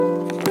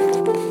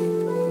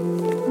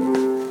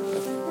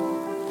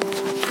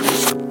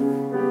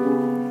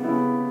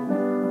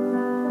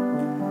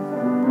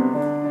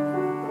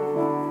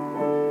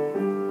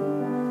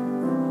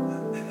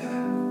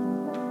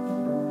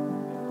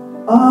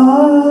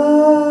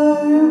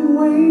am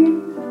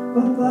weak,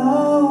 but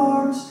thou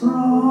art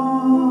strong.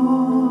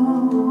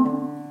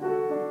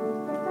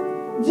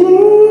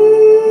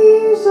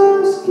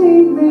 Jesus,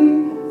 keep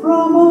me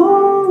from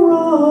all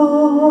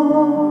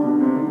wrong.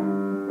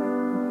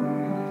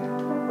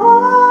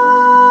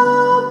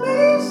 I'll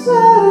be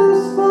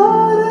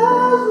satisfied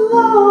as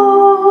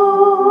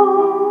long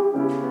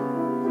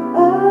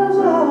as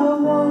I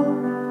walk.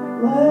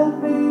 Let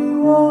me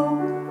walk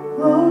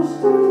close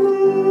to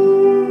thee.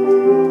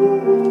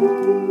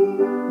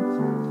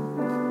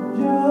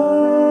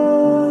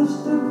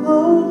 Just a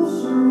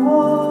closer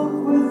walk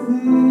with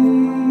thee.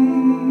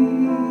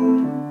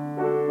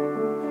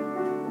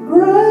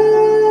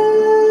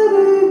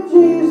 Granted,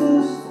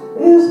 Jesus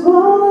is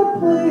my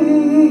plea.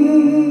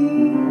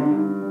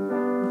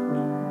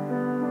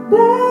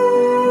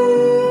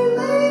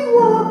 Daily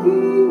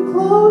walking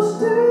close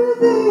to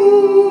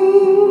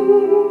thee.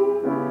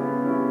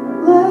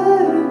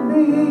 Let it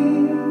be,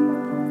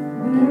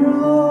 dear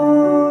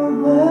Lord,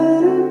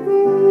 let it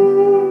be.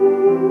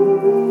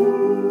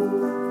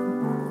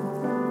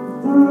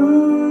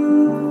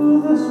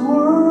 Through this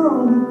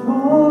world of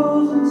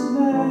toils and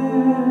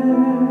snares,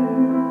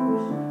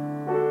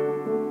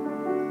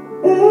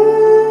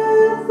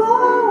 if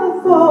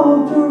I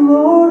falter,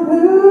 Lord,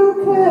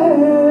 who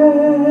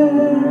cares?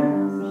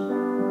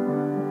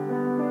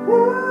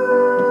 Who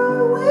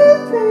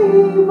with me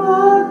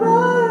my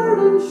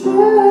burden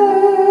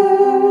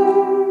shares?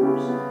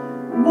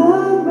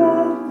 None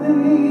but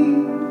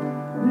thee,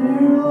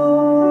 dear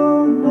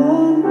Lord,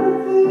 none but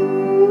thee.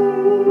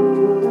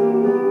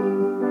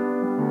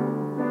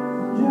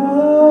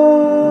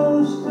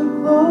 Just a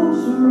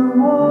closer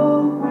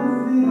walk with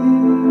thee.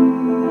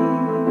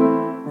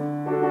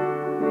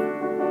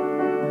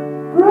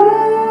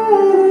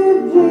 Granted,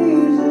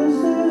 Jesus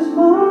is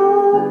my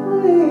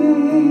plea.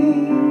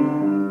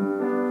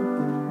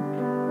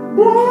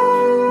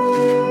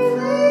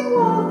 Daily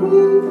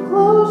walking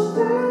close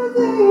to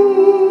thee.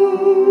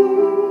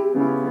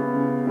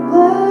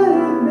 Let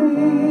it be,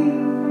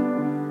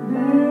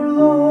 dear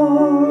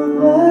Lord,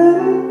 let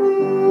it be.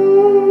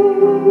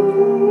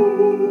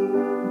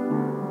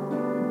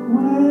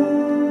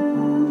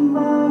 When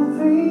my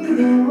feet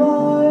of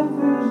life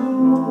is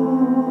old,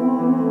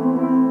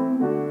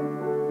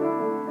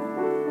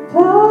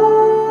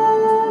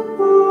 time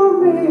for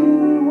me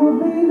will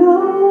be no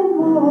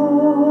more.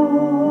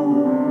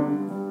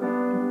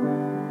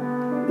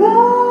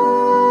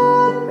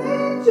 Guide me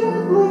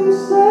gently,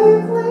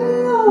 safely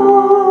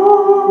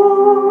on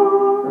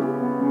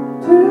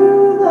to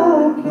thy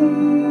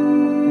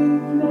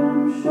kingdom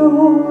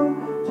shore,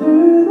 to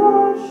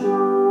thy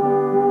shore.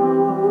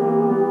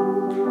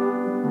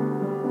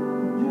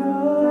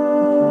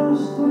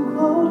 Just a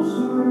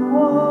closer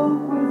walk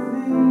with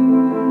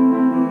thee.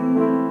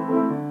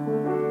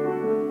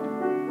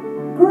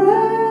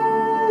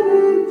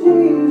 Granted,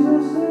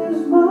 Jesus is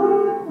my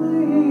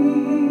plea.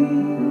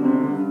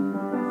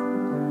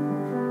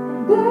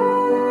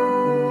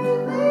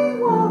 Daily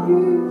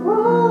walking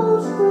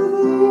close to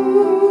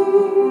thee.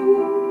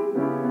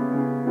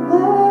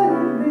 Let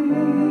it be,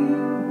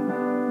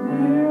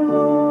 dear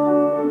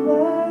Lord,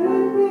 let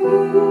it be.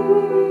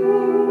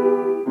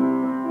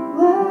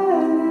 Let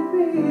it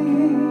be,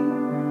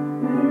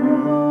 dear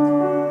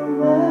Lord,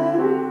 let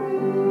it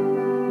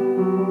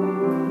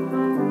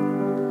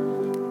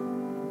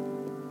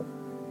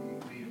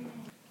be.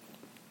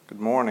 Good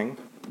morning.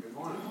 Good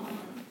morning.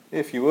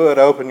 If you would,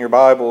 open your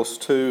Bibles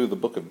to the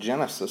book of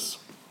Genesis,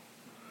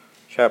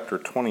 chapter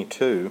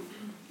 22.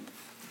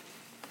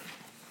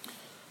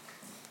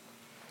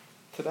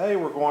 Today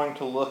we're going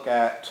to look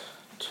at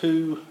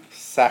two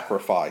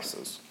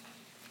sacrifices.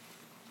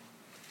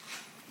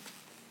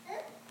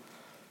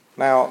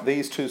 Now,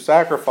 these two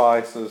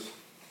sacrifices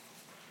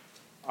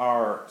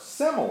are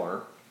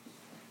similar,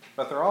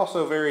 but they're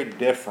also very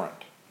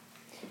different.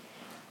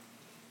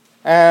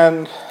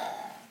 And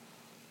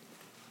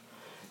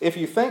if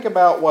you think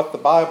about what the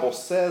Bible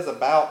says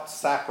about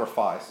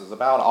sacrifices,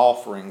 about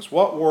offerings,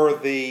 what were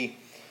the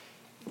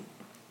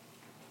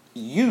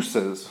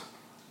uses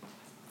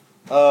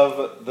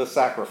of the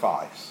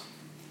sacrifice?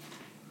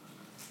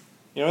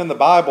 You know, in the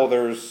Bible,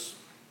 there's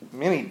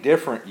many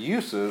different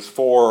uses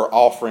for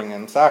offering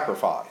and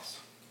sacrifice.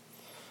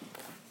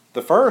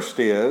 The first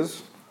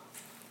is,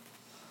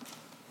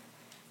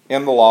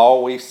 in the law,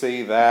 we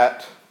see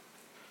that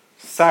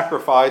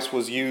sacrifice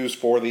was used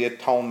for the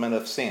atonement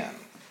of sin.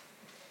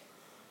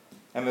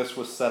 And this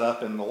was set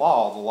up in the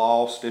law. The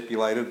law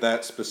stipulated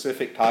that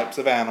specific types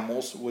of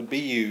animals would be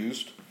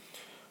used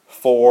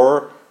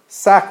for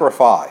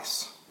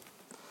sacrifice.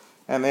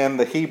 And then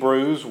the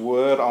Hebrews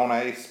would, on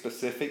a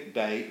specific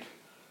date,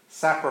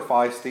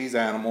 sacrifice these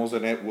animals,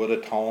 and it would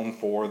atone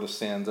for the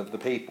sins of the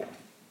people.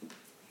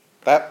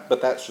 But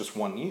that's just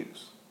one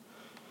use.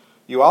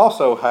 You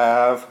also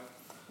have,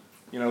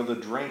 the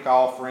drink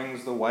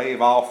offerings, the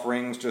wave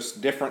offerings,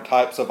 just different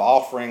types of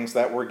offerings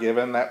that were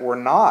given that were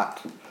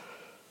not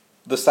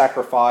the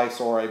sacrifice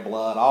or a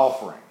blood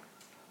offering.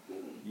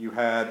 You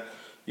had,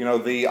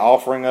 the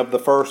offering of the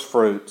first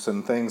fruits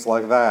and things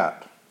like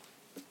that.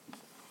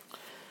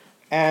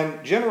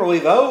 And generally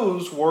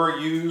those were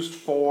used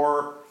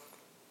for,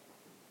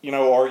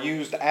 are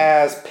used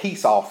as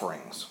peace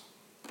offerings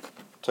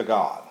to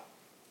God.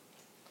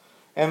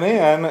 And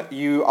then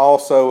you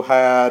also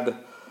had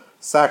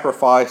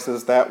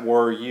sacrifices that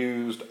were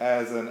used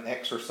as an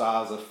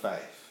exercise of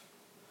faith.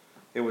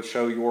 It would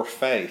show your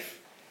faith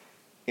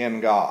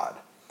in God.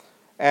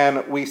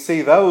 And we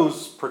see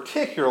those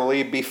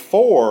particularly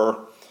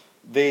before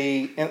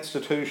the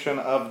institution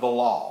of the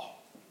law.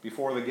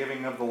 Before the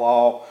giving of the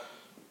law,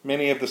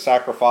 many of the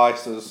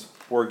sacrifices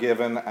were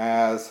given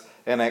as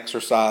an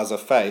exercise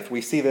of faith.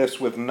 We see this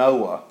with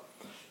Noah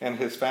and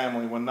his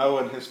family. When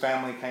Noah and his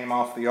family came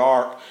off the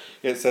ark,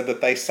 it said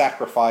that they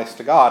sacrificed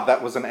to God.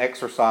 That was an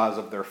exercise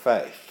of their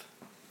faith.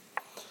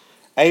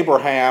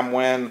 Abraham,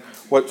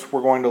 what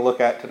we're going to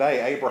look at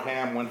today,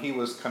 Abraham, when he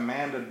was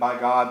commanded by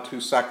God to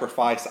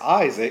sacrifice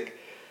Isaac,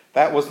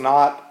 that was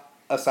not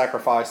a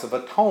sacrifice of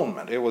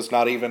atonement. It was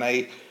not even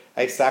a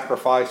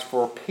sacrifice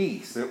for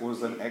peace. It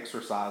was an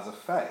exercise of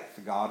faith.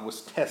 God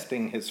was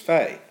testing his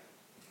faith.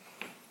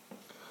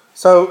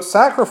 So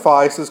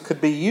sacrifices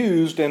could be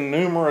used in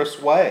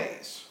numerous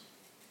ways.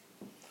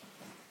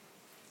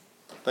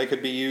 They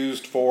could be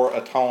used for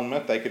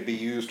atonement, they could be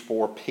used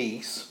for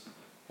peace,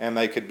 and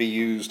they could be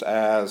used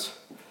as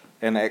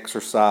an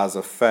exercise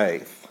of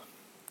faith.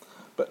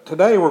 But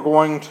today we're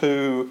going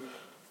to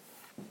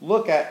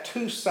look at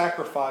two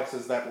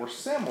sacrifices that were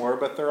similar,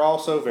 but they're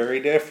also very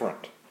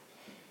different.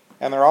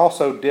 And they're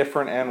also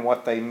different in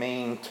what they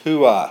mean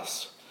to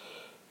us.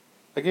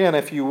 Again,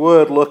 if you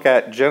would, look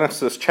at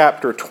Genesis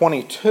chapter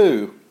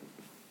 22,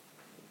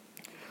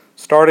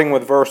 starting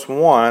with verse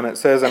 1. It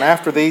says, "And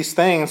after these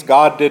things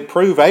God did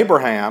prove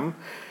Abraham,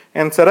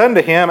 and said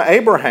unto him,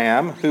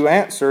 Abraham, who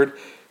answered,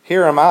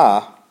 Here am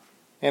I.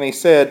 And he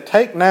said,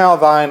 Take now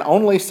thine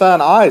only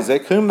son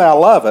Isaac, whom thou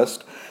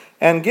lovest,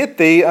 and get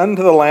thee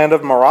unto the land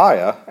of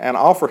Moriah, and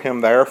offer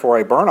him there for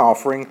a burnt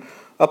offering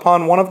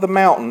upon one of the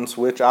mountains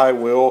which I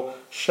will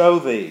show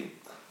thee."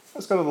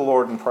 Let's go to the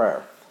Lord in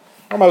prayer.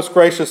 Our most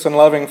gracious and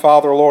loving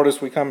Father, Lord,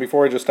 as we come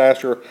before you, just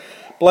ask your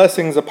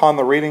blessings upon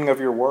the reading of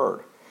your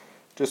word.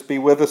 Just be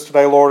with us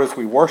today, Lord, as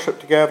we worship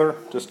together.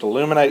 Just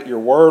illuminate your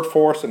word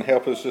for us and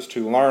help us just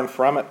to learn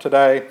from it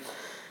today.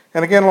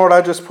 And again, Lord,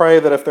 I just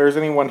pray that if there's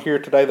anyone here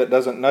today that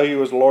doesn't know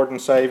you as Lord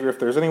and Savior, if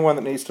there's anyone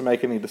that needs to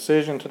make any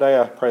decision today,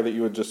 I pray that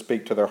you would just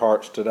speak to their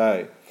hearts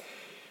today.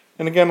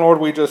 And again, Lord,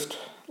 we just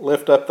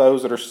lift up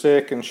those that are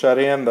sick and shut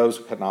in, those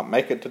who could not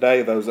make it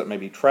today, those that may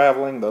be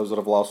traveling, those that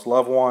have lost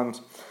loved ones.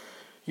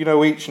 You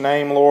know each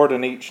name, Lord,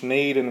 and each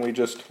need, and we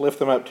just lift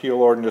them up to you,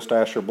 Lord, and just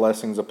ask your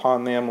blessings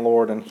upon them,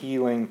 Lord, and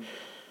healing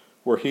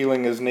where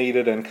healing is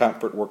needed and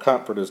comfort where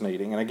comfort is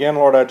needing. And again,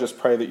 Lord, I just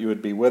pray that you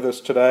would be with us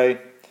today.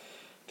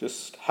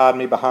 Just hide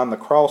me behind the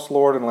cross,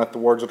 Lord, and let the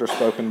words that are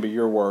spoken be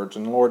your words.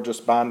 And Lord,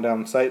 just bind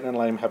down Satan and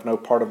let him have no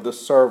part of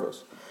this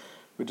service.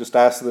 We just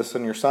ask this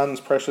in your Son's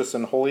precious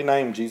and holy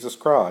name, Jesus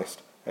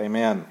Christ.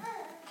 Amen.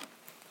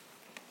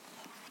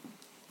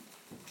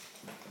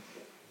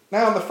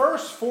 Now, in the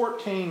first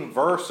 14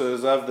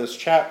 verses of this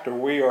chapter,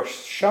 we are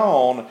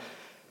shown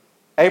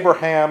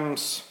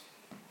Abraham's,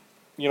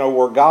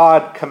 where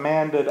God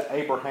commanded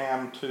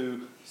Abraham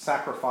to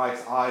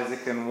sacrifice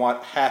Isaac and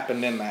what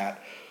happened in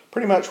that.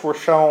 Pretty much we're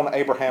shown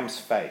Abraham's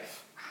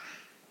faith.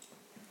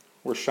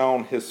 We're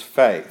shown his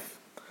faith.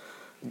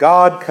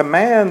 God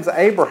commands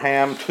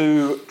Abraham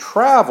to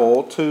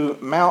travel to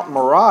Mount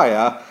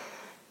Moriah,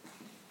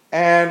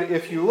 and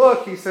if you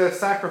look, he says,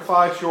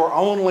 sacrifice your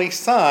only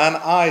son,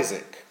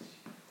 Isaac.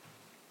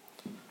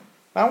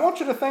 Now, I want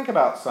you to think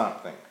about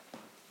something.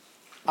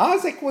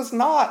 Isaac was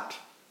not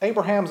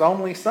Abraham's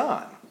only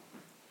son.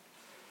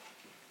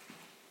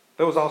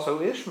 There was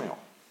also Ishmael.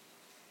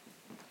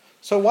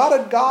 So why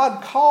did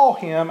God call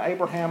him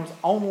Abraham's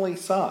only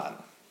son?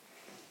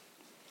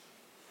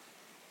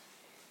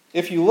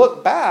 If you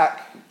look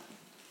back,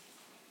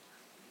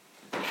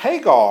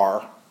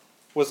 Hagar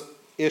was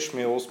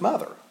Ishmael's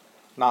mother,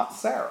 not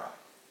Sarah.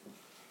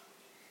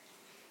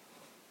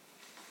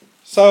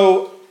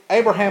 So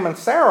Abraham and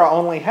Sarah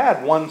only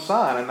had one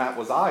son, and that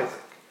was Isaac.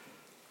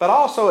 But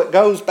also it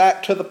goes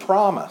back to the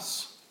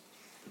promise.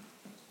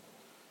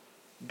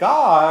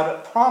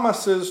 God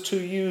promises to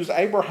use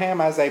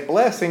Abraham as a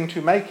blessing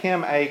to make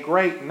him a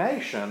great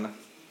nation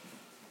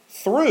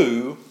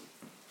through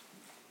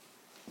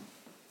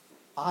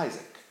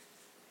Isaac.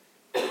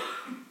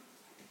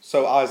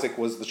 So Isaac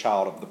was the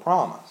child of the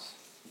promise,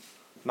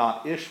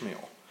 not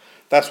Ishmael.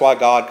 That's why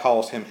God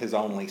calls him his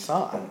only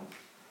son.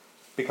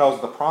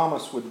 Because the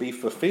promise would be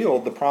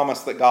fulfilled, the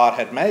promise that God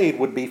had made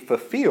would be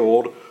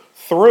fulfilled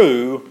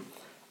through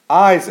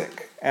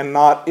Isaac and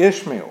not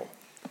Ishmael.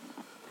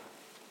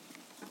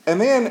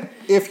 And then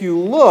if you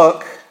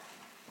look,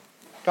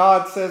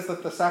 God says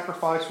that the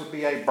sacrifice would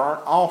be a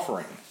burnt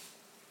offering.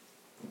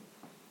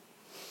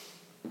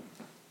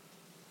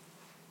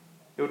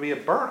 It would be a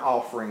burnt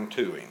offering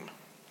to him.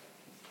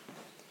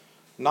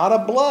 Not a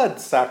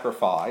blood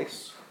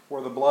sacrifice,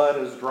 where the blood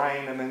is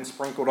drained and then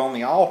sprinkled on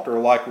the altar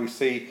like we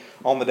see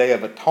on the Day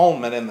of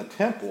Atonement in the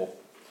temple.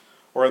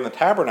 or in the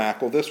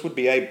tabernacle, this would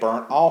be a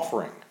burnt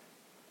offering.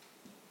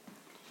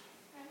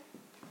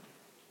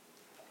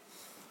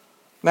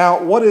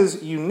 Now, what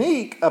is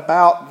unique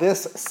about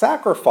this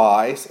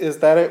sacrifice is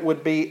that it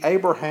would be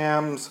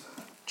Abraham's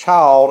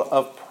child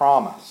of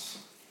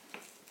promise.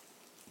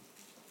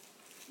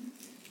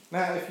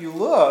 Now, if you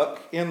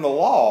look in the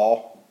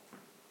law,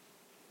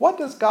 what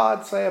does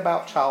God say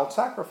about child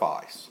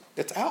sacrifice?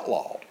 It's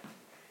outlawed.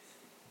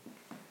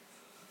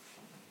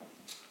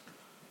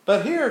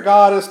 But here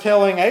God is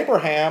telling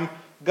Abraham,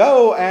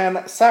 go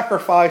and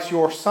sacrifice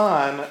your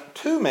son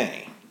to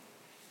me.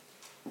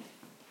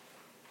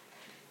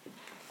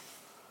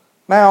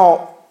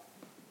 Now,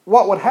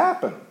 what would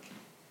happen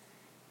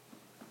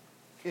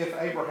if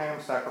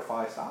Abraham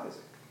sacrificed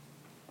Isaac?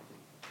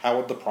 How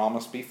would the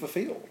promise be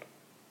fulfilled?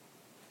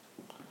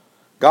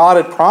 God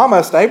had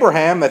promised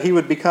Abraham that he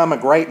would become a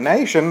great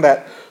nation,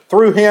 that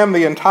through him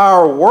the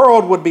entire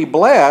world would be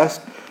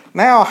blessed.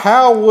 Now,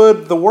 how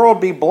would the world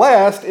be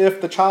blessed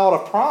if the child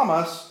of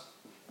promise,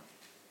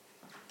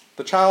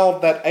 the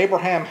child that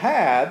Abraham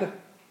had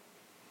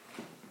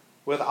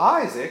with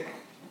Isaac,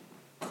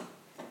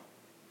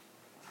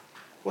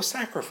 was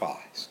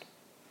sacrificed?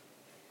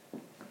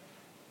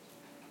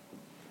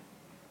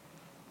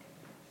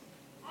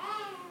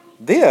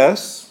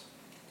 This,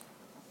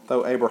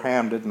 though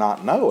Abraham did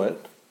not know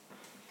it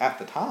at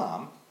the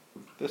time,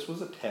 this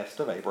was a test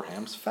of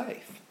Abraham's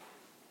faith.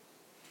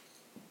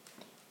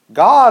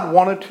 God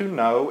wanted to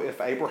know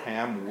if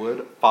Abraham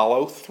would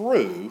follow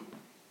through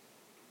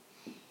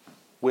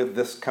with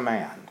this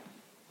command.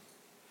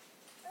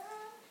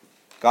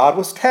 God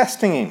was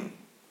testing him.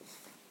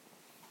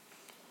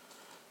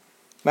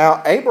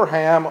 Now,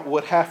 Abraham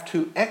would have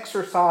to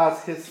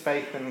exercise his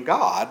faith in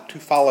God to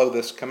follow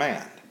this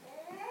command.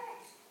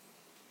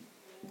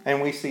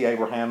 And we see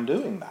Abraham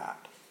doing that.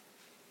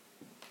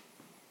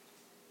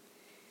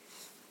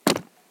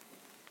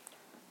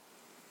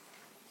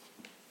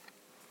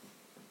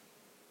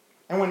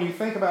 And when you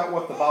think about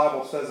what the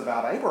Bible says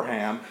about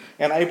Abraham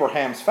and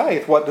Abraham's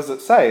faith, what does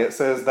it say? It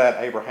says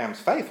that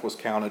Abraham's faith was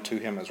counted to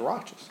him as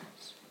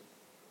righteousness.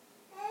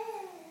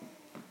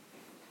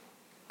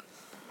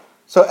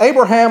 So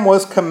Abraham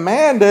was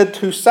commanded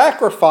to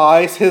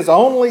sacrifice his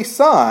only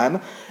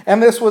son,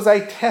 and this was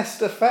a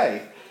test of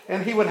faith.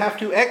 And he would have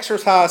to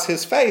exercise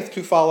his faith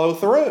to follow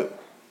through.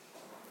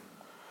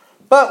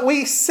 But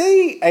we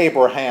see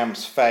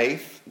Abraham's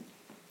faith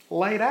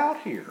laid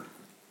out here.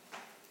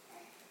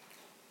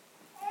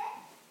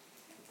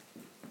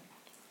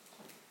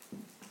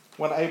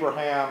 When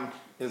Abraham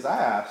is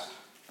asked,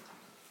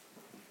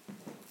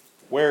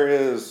 where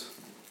is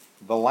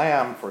the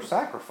lamb for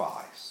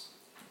sacrifice?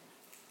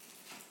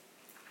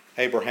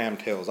 Abraham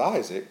tells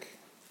Isaac,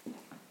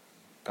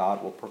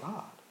 God will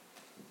provide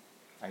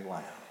a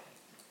lamb.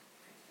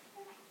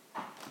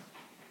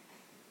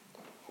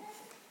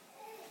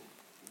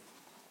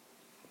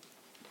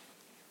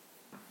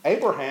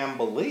 Abraham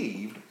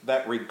believed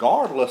that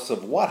regardless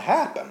of what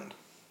happened,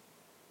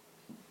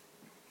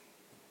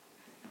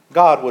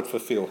 God would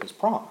fulfill his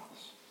promise.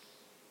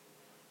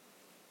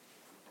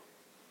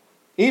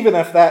 Even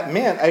if that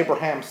meant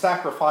Abraham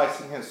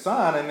sacrificing his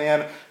son and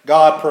then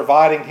God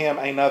providing him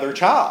another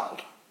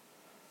child.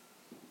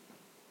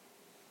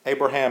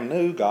 Abraham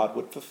knew God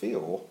would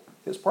fulfill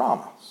his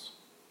promise.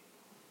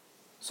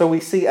 So we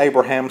see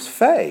Abraham's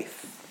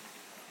faith.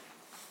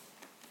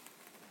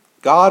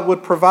 God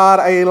would provide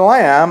a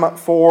lamb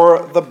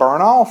for the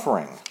burnt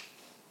offering.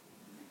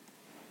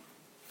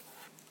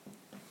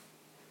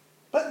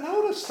 But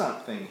notice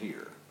something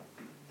here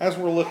as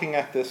we're looking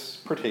at this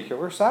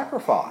particular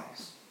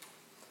sacrifice.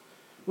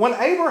 When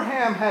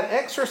Abraham had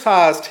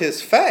exercised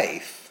his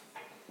faith,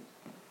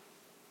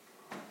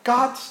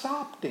 God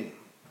stopped him.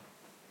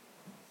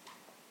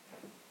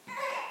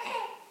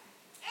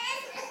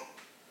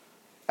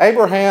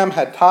 Abraham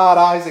had tied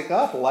Isaac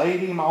up,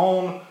 laid him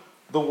on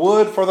the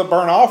wood for the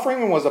burnt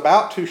offering, and was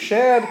about to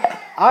shed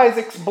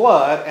Isaac's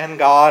blood, and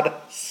God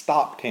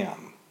stopped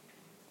him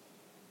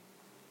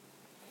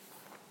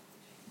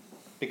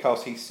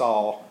because he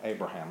saw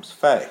Abraham's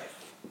faith.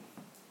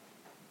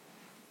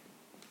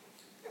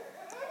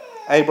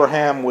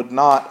 Abraham would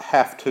not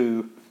have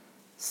to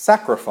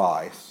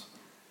sacrifice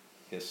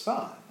his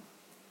son.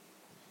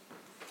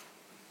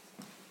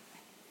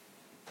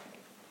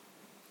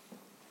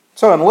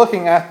 So in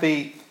looking at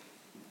the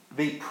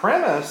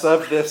premise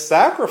of this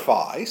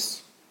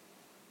sacrifice,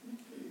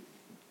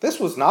 this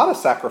was not a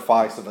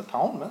sacrifice of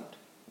atonement.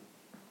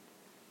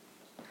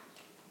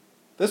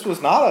 This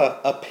was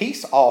not a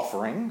peace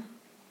offering.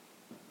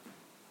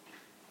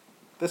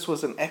 This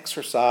was an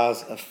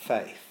exercise of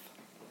faith,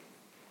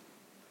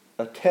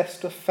 a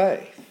test of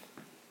faith.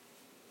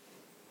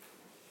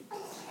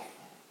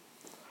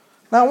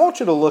 Now I want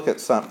you to look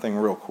at something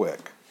real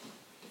quick,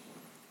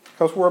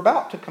 because we're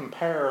about to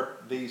compare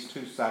these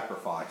two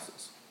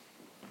sacrifices.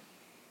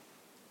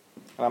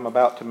 And I'm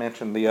about to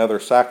mention the other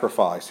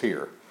sacrifice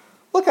here.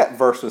 Look at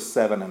verses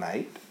 7 and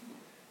 8.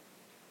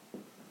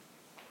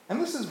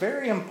 And this is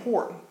very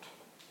important.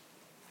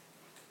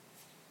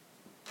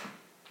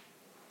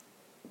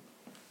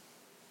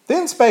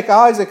 Then spake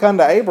Isaac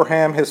unto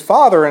Abraham his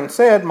father, and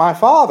said, My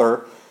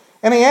father.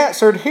 And he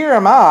answered, Here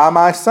am I,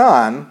 my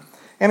son.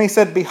 And he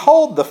said,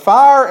 Behold the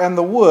fire and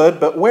the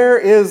wood, but where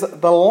is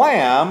the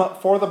lamb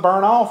for the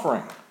burnt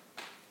offering?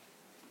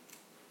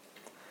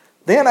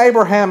 Then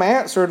Abraham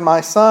answered, My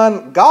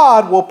son,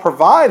 God will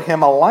provide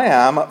him a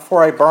lamb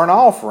for a burnt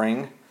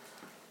offering.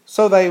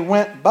 So they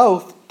went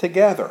both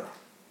together.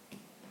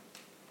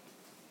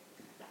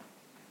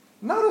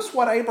 Notice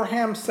what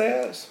Abraham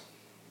says.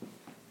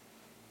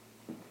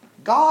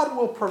 God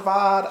will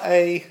provide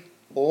a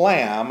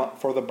lamb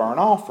for the burnt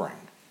offering.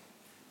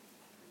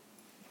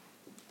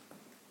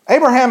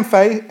 Abraham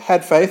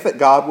had faith that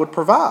God would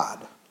provide.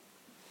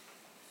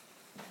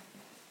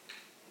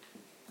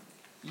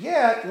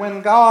 Yet,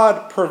 when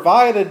God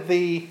provided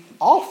the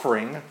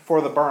offering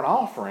for the burnt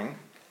offering,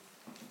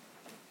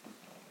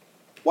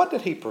 what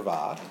did he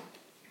provide?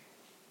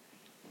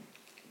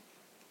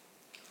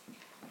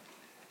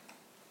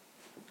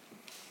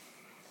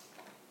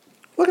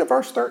 Look at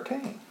verse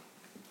 13.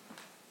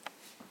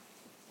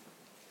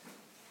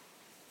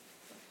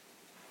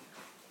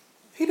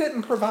 He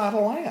didn't provide a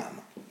lamb.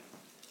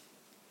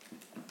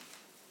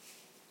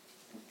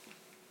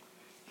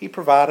 He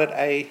provided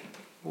a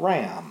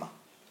ram.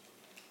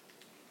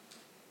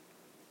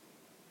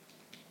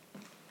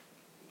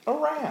 A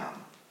ram,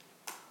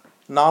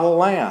 not a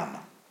lamb,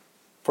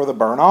 for the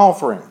burnt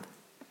offering.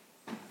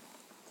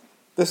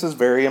 This is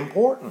very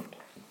important.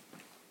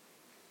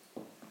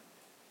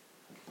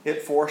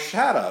 It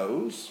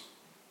foreshadows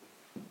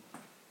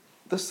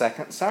the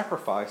second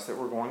sacrifice that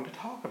we're going to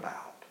talk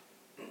about.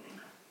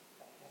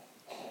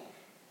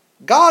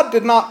 God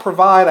did not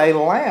provide a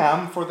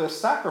lamb for this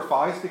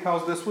sacrifice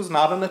because this was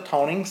not an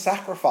atoning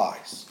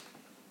sacrifice.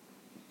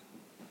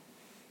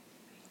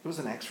 It was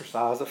an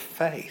exercise of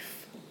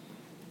faith.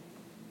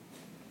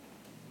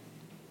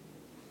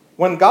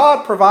 When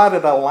God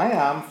provided a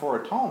lamb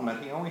for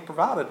atonement, he only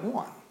provided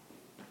one,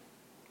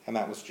 and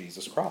that was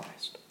Jesus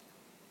Christ.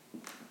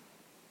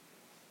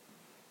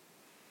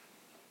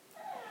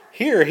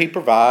 Here he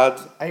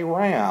provides a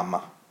ram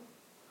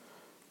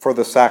for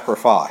the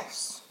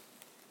sacrifice.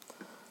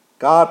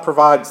 God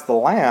provides the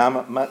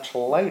lamb much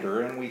later,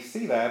 and we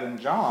see that in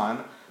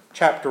John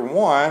chapter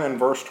 1 and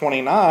verse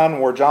 29,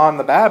 where John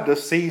the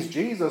Baptist sees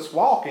Jesus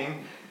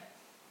walking,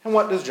 and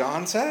what does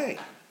John say?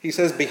 He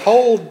says,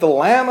 Behold the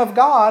Lamb of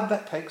God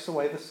that takes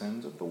away the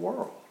sins of the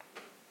world.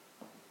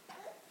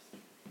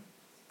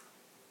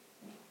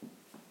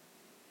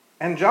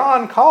 And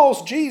John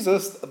calls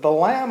Jesus the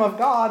Lamb of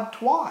God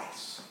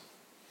twice.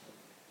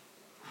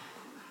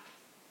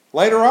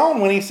 Later on,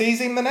 when he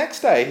sees him the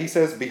next day, he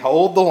says,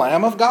 Behold the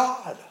Lamb of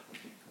God.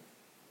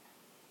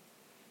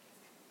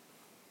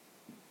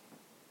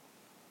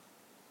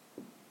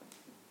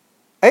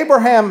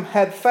 Abraham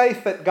had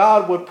faith that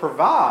God would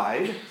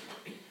provide.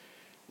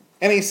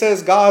 And he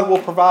says God will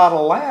provide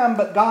a lamb,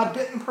 but God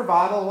didn't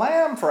provide a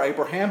lamb for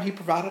Abraham. He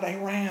provided a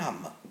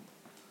ram.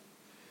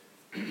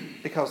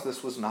 Because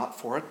this was not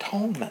for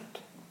atonement.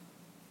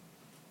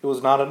 It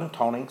was not an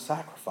atoning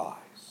sacrifice.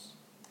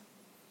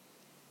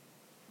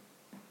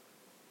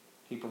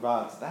 He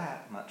provides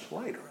that much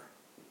later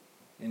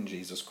in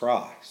Jesus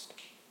Christ.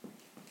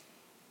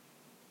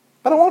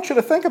 But I want you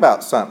to think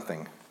about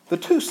something. The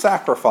two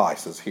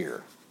sacrifices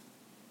here.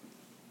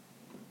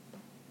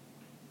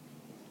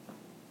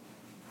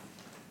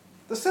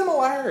 The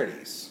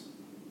similarities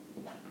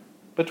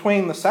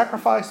between the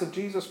sacrifice of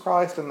Jesus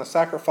Christ and the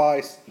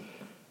sacrifice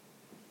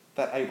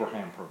that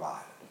Abraham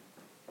provided.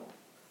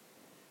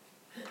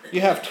 You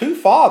have two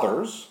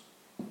fathers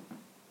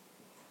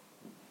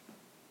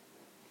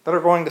that are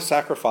going to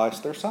sacrifice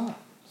their sons.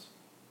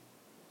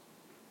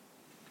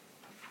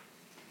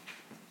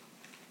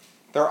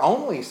 Their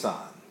only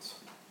sons.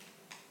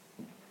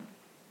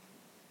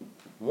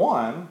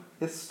 One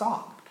is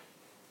stopped.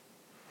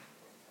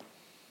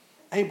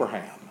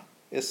 Abraham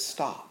is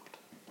stopped.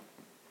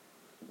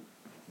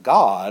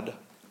 God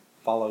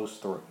follows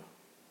through.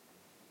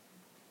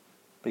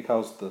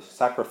 Because the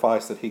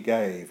sacrifice that he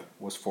gave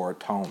was for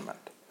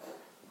atonement.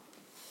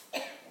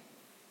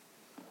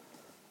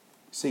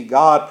 See,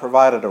 God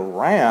provided a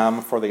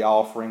ram for the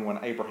offering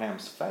when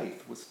Abraham's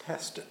faith was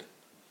tested.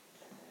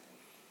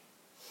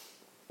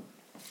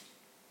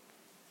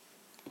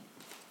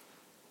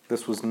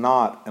 This was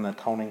not an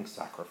atoning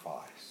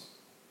sacrifice.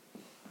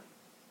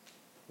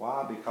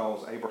 Why?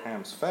 Because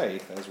Abraham's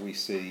faith, as we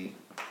see,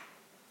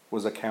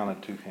 was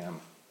accounted to him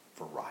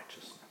for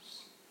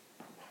righteousness.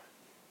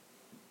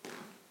 It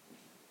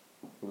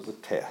was a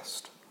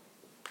test.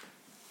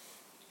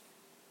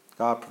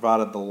 God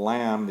provided the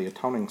lamb, the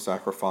atoning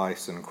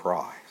sacrifice in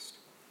Christ.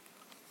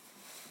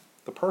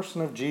 The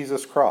person of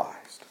Jesus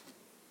Christ.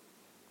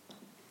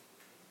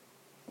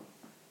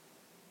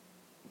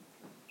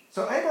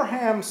 So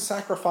Abraham's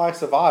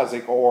sacrifice of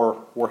Isaac, or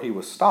where he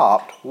was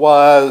stopped,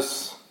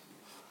 was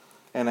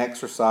an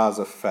exercise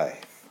of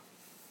faith.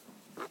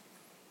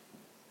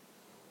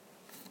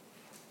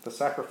 The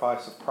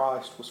sacrifice of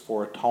Christ was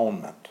for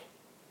atonement.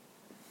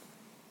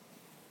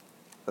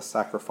 A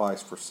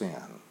sacrifice for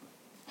sin.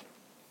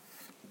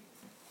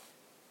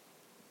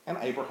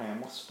 and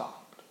Abraham was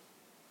stopped.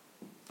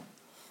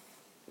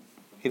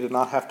 He did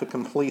not have to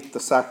complete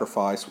the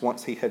sacrifice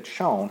once he had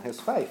shown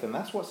his faith, and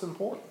that's what's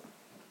important.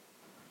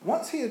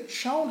 Once he had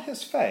shown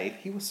his faith,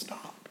 he was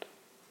stopped.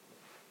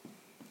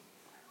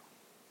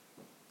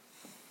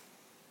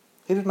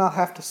 He did not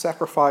have to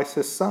sacrifice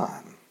his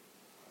son.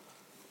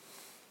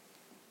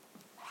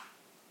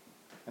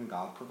 And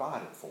God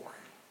provided for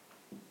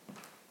him,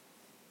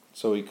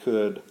 so he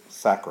could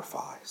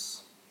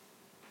sacrifice.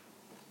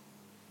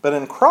 But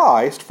in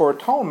Christ, for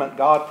atonement,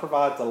 God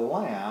provides a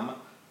lamb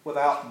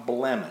without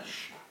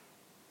blemish.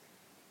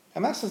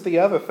 And this is the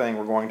other thing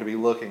we're going to be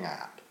looking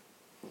at.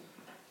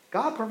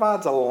 God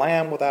provides a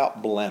lamb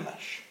without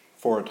blemish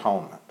for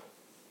atonement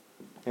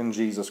in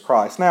Jesus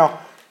Christ. Now,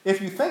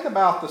 if you think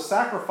about the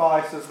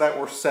sacrifices that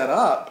were set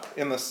up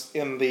in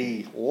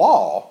the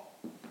law,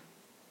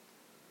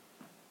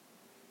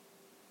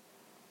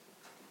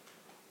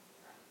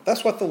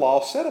 that's what the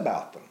law said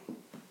about them.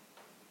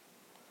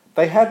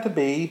 They had to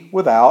be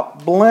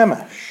without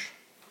blemish.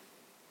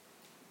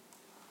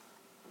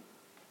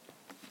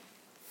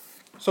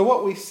 So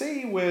what we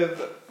see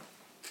with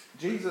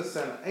Jesus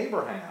and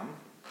Abraham,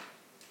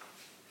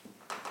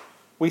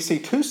 we see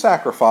two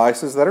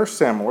sacrifices that are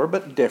similar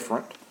but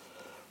different.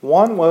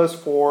 One was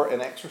for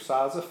an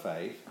exercise of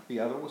faith,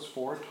 the other was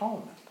for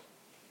atonement.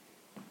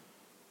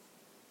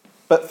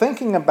 But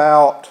thinking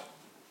about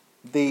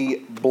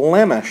the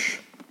blemish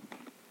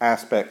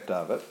aspect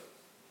of it,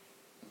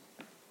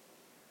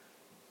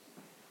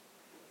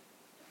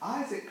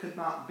 Isaac could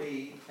not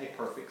be a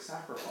perfect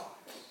sacrifice,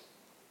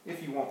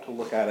 if you want to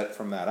look at it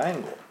from that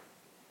angle.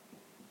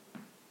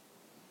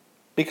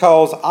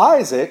 Because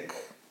Isaac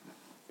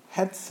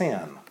had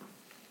sin.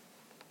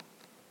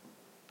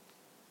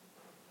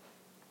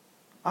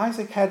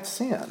 Isaac had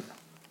sin.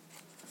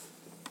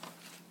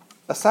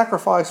 A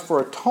sacrifice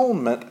for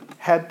atonement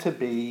had to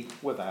be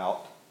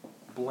without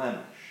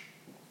blemish.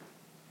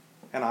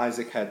 And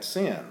Isaac had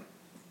sin.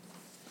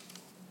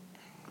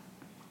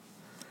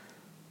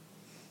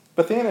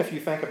 But then if you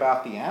think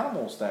about the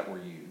animals that were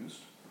used,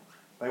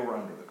 they were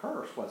under the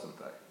curse, wasn't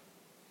they?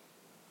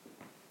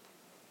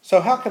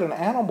 So how could an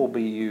animal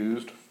be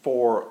used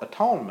for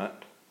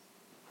atonement,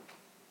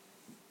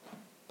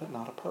 but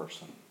not a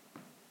person?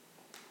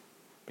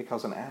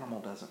 Because an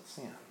animal doesn't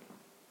sin.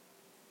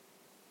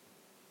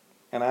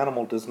 An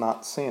animal does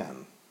not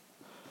sin.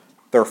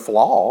 They're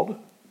flawed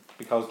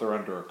because they're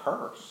under a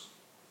curse,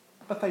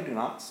 but they do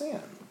not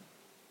sin.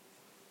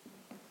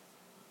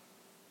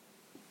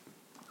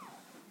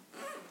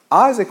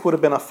 Isaac would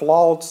have been a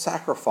flawed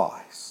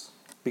sacrifice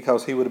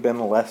because he would have been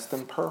less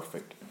than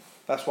perfect.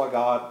 That's why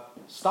God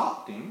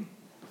stopped him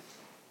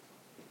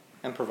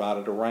and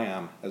provided a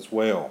ram as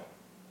well.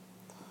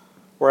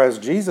 Whereas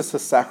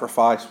Jesus'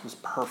 sacrifice was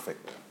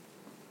perfect.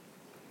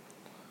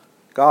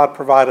 God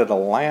provided a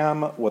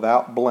lamb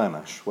without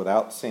blemish,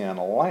 without sin,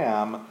 a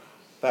lamb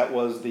that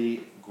was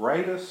the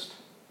greatest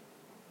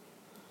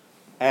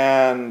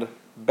and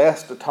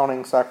best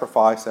atoning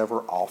sacrifice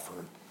ever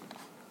offered.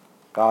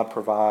 God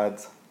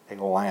provides a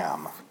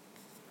lamb.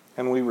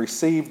 And we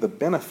receive the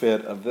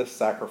benefit of this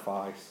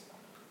sacrifice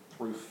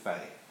through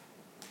faith.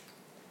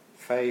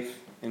 Faith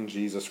in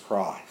Jesus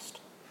Christ.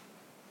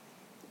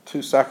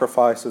 Two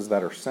sacrifices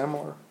that are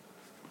similar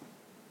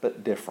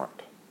but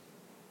different.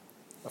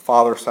 The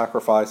Father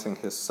sacrificing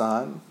His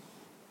Son.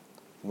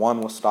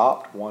 One was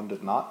stopped, one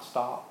did not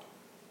stop.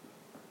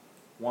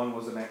 One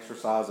was an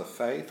exercise of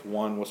faith,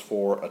 one was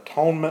for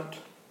atonement,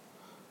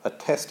 a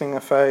testing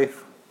of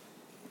faith.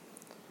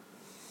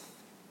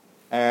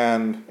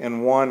 And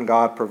in one,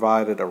 God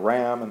provided a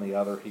ram, and the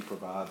other, He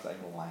provides a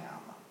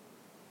lamb.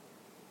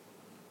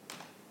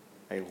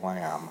 A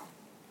lamb.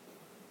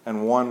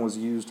 And one was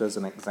used as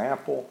an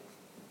example.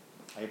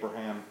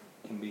 Abraham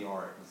can be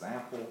our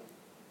example.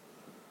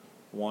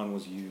 One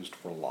was used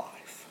for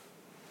life.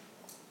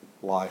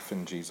 Life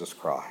in Jesus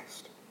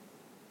Christ.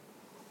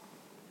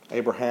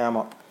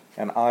 Abraham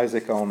and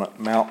Isaac on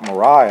Mount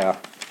Moriah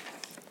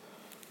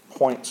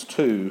points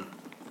to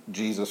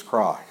Jesus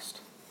Christ.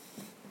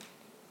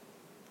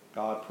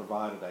 God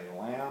provided a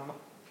lamb,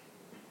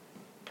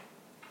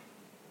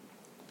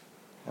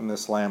 and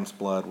this lamb's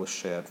blood was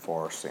shed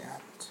for our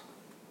sins.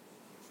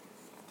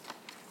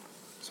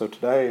 So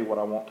today what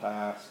I want to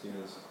ask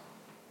is,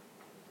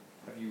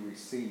 have you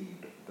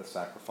received the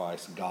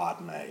sacrifice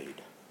God made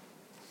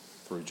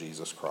through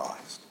Jesus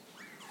Christ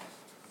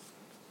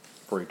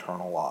for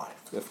eternal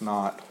life? If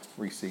not,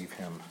 receive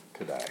Him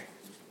today.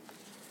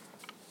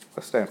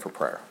 Let's stand for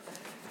prayer.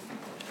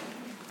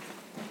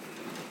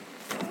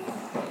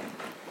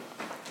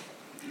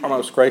 Our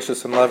most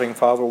gracious and loving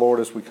Father, Lord,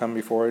 as we come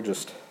before you,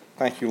 just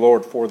thank you,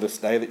 Lord, for this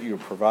day that you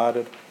have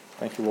provided.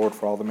 Thank you, Lord,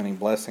 for all the many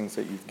blessings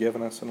that you've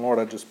given us. And Lord,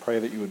 I just pray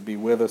that you would be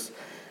with us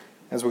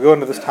as we go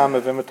into this time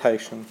of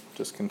invitation.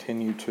 Just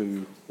continue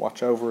to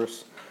watch over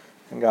us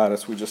and guide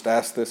us. We just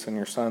ask this in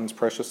your Son's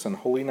precious and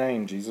holy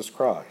name, Jesus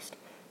Christ.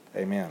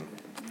 Amen.